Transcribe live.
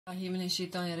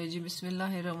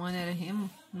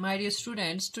Bismillahirrahmanirrahim. My dear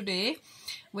students, today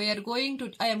I am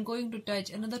going to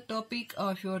touch another topic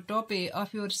of your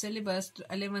syllabus,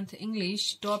 11th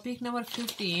English, topic number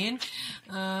 15,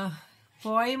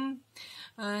 poem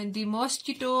The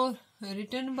Mosquito,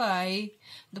 written by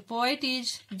the poet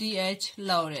is D.H.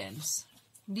 Lawrence.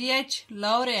 D.H.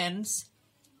 Lawrence.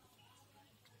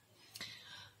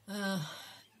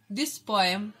 This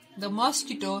poem, The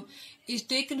Mosquito, is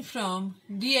taken from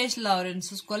D.H.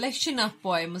 Lawrence's collection of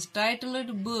poems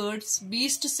titled Birds,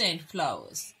 Beasts and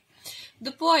Flowers.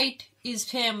 The poet is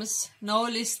famous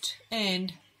novelist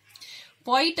and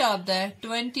poet of the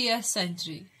 20th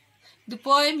century. The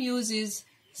poem uses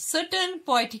certain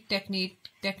poetic technique.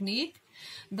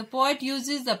 The poet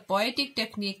uses the poetic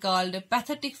technique called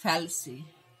pathetic fallacy.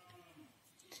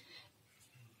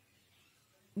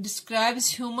 Describes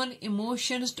human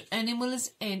emotions to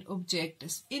animals and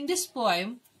objects. In this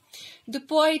poem, the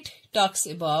poet talks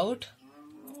about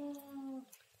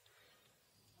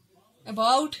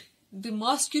the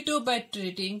mosquito by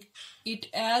treating it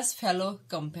as fellow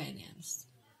companions.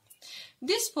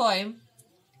 This poem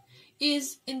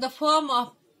is in the form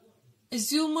of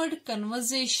assumed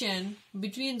conversation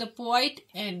between the poet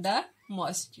and the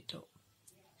mosquito.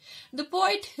 The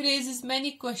poet raises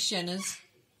many questions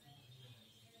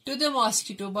to the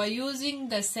mosquito by using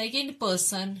the second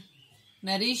person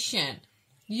narration,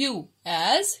 you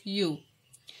as you.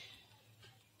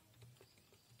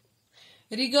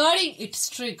 Regarding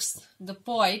its tricks, the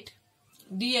poet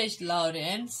D.H.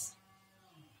 Lawrence,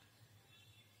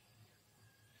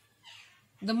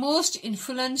 the most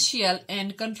influential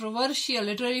and controversial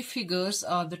literary figures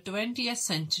of the 20th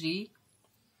century,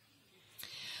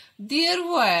 there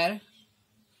were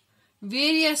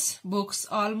various books,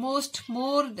 almost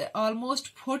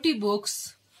 40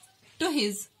 books to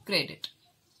his credit.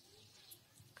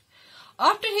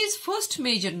 After his first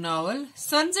major novel,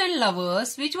 Sons and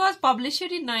Lovers, which was published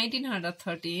in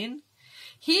 1913,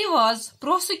 he was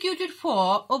prosecuted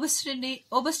for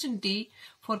obscenity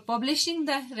for publishing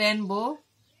The Rainbow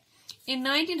in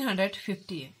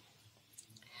 1950.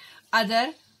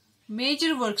 Other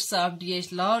major works of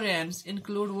D.H. Lawrence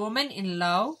include Woman in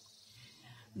Love,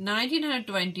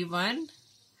 1921,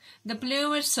 The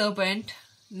Plumaged Serpent,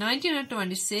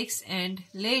 1926, and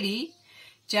Lady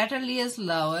Chatterley's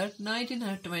Lover,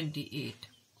 1928.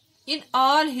 In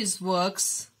all his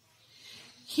works,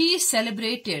 he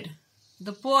celebrated,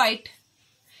 the poet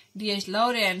D.H.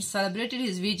 Lawrence celebrated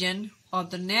his vision of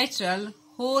the natural,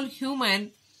 whole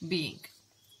human being,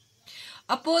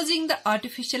 opposing the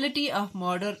artificiality of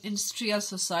modern industrial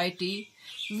society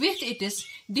with its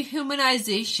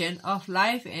dehumanization of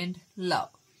life and love.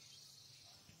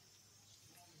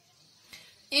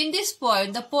 In this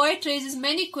poem, the poet raises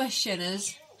many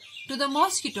questions to the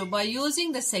mosquito by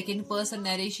using the second person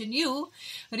narration you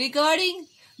regarding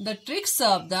the tricks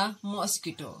of the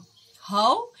mosquito.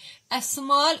 How a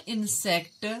small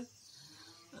insect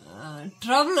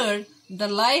troubled the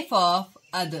life of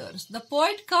others. The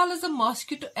poet calls the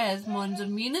mosquito as monster,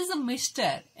 means a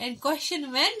mister, and question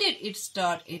when did it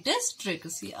start its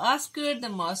tricks. He asked the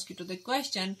mosquito the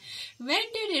question, when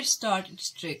did it start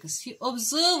its tricks? He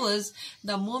observes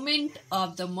the movement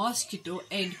of the mosquito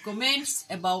and comments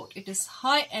about its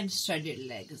high and studded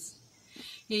legs.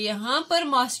 ये यहाँ पर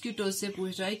mosquito से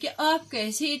पूछ रहा है कि आप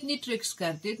कैसे इतनी ट्रिक्स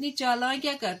करते, इतनी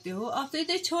चालाकियां करते हो, आप तो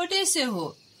इतने छोटे से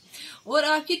हो और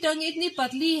आपकी टंग इतनी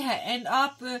पतली है एंड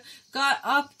आप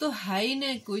तो है ही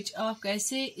नहीं कुछ, आप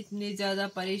कैसे इतने ज्यादा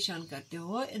परेशान करते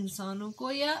हो इंसानों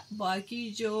को या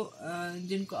बाकी जो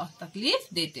जिनको आप तकलीफ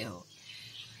देते हो.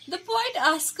 The poet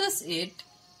asks it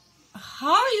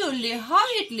how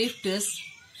it lifts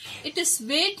its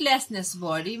weightless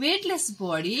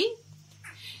body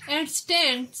and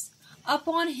stands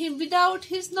upon him without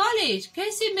his knowledge.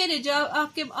 कैसे मेरे जब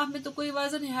आप में तो कोई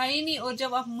वजन है ही नहीं और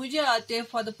जब आप मुझे आते हैं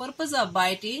for the purpose of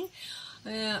biting,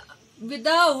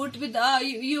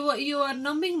 you are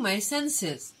numbing my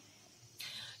senses.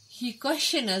 He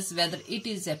questions whether it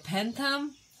is a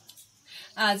phantom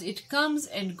as it comes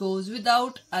and goes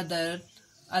without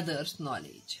others'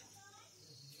 knowledge.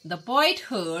 The poet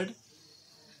heard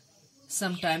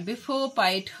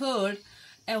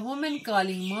a woman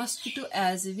calling mosquito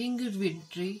as a winged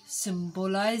victory,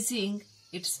 symbolizing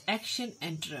its action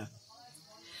and terror.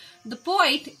 The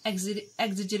poet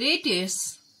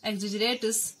exaggerates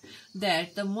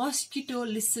that the mosquito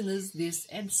listens this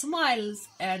and smiles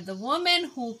at the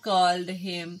woman who called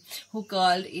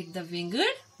it the winged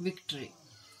victory.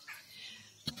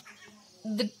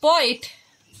 The poet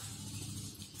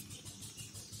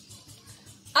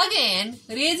again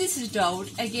raises doubt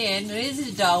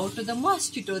to the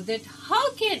mosquito that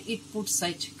how can it put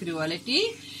such cruelty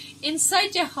in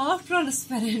such a half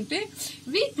transparent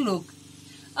weak look.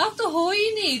 अब तो हो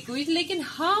ही नहीं कुछ, लेकिन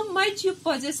how much you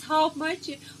possess,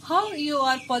 how you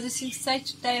are possessing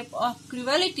such type of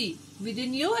cruelty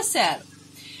within yourself.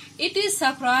 It is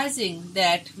surprising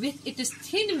that with its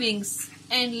thin wings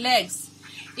and legs,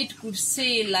 it could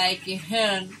sail like a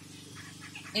heron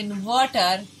in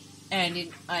water and in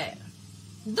air.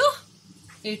 Though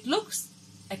it looks,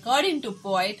 according to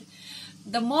poet,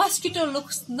 the mosquito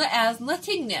looks as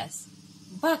nothingness,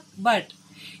 but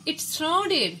it's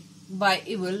surrounded by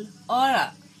evil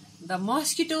aura. The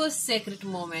mosquito's secret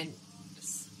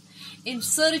moments in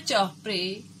search of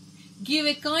prey give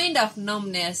a kind of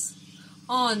numbness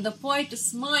on the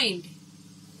poet's mind.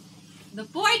 The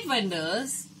poet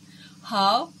wonders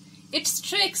how its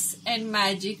tricks and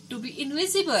magic to be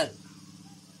invisible.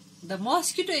 The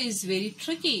mosquito is very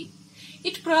tricky.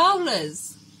 It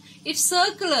prowls, it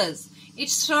circles, it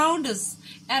surrounds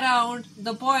around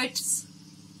the poet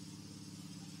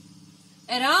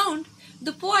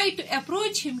to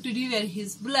approach him to devour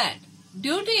his blood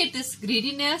due to its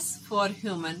greediness for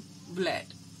human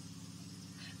blood.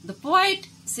 The poet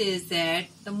says that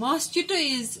the mosquito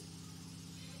is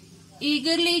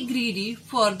eagerly greedy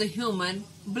for the human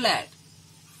blood.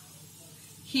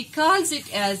 He calls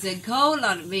it as a ghoul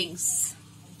on wings.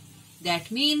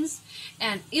 That means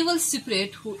an evil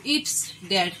spirit who eats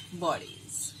dead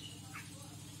bodies.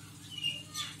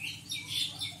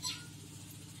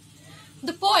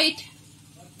 The poet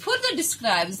further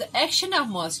describes the action of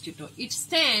mosquito. It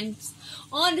stands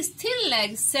on its thin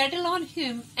legs, settles on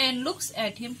him and looks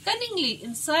at him cunningly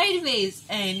in sideways,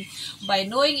 and by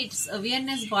knowing its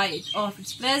awareness of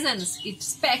its presence, it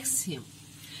specks him.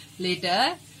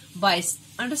 Later, by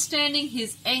understanding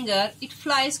his anger, it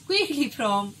flies quickly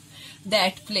from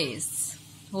that place.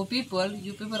 Oh people,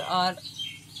 you people are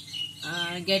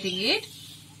getting it?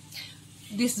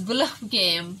 This bluff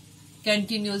game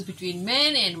continues between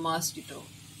man and mosquito.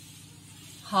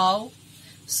 How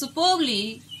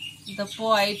superbly the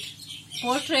poet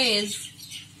portrays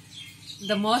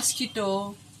the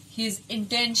mosquito, his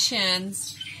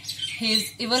intentions,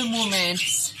 his evil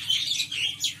moments,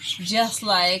 just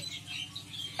like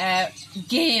a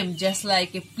game, just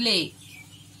like a play,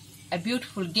 a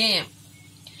beautiful game.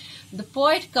 The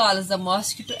poet calls the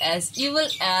mosquito as evil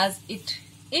as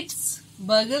its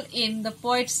burgle in the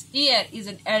poet's ear is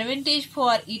an advantage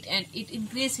for it, and it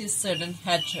increases sudden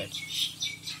hatred.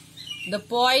 The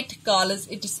poet calls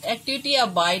its activity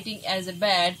of biting as a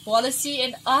bad policy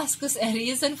and asks a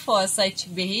reason for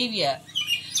such behavior.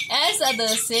 As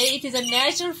others say, it is a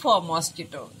natural for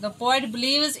mosquito. The poet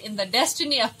believes in the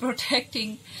destiny of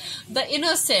protecting the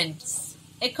innocents.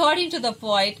 According to the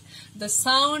poet, the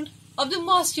sound of the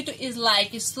mosquito is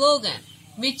like a slogan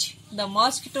which the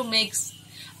mosquito makes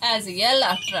as a yell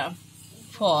of triumph,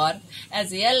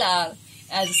 as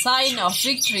a sign of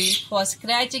victory for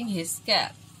scratching his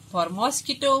scalp. For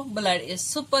mosquito, blood is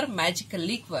super magical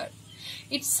liquid.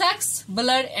 It sucks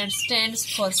blood and stands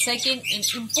for second in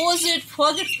imposed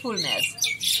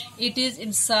forgetfulness. It is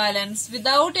in silence,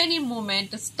 without any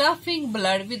movement, stuffing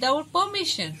blood without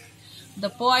permission. The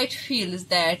poet feels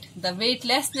that the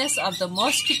weightlessness of the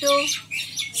mosquito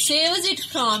saves it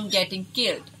from getting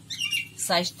killed.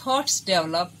 Such thoughts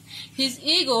develop his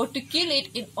ego to kill it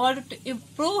in order to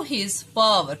improve his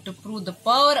power, to prove the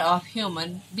power of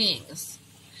human beings.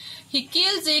 He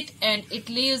kills it and it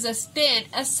leaves a stain,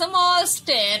 a small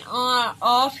stain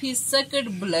of his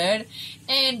sucked blood,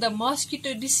 and the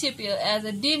mosquito disappears as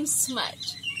a dim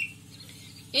smudge.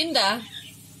 In the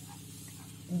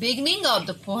beginning of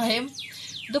the poem,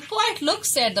 the poet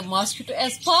looks at the mosquito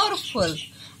as powerful,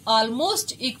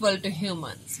 almost equal to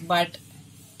humans, but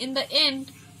in the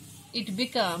end, it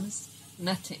becomes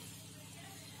nothing.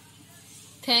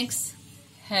 Thanks.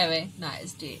 Have a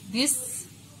nice day. This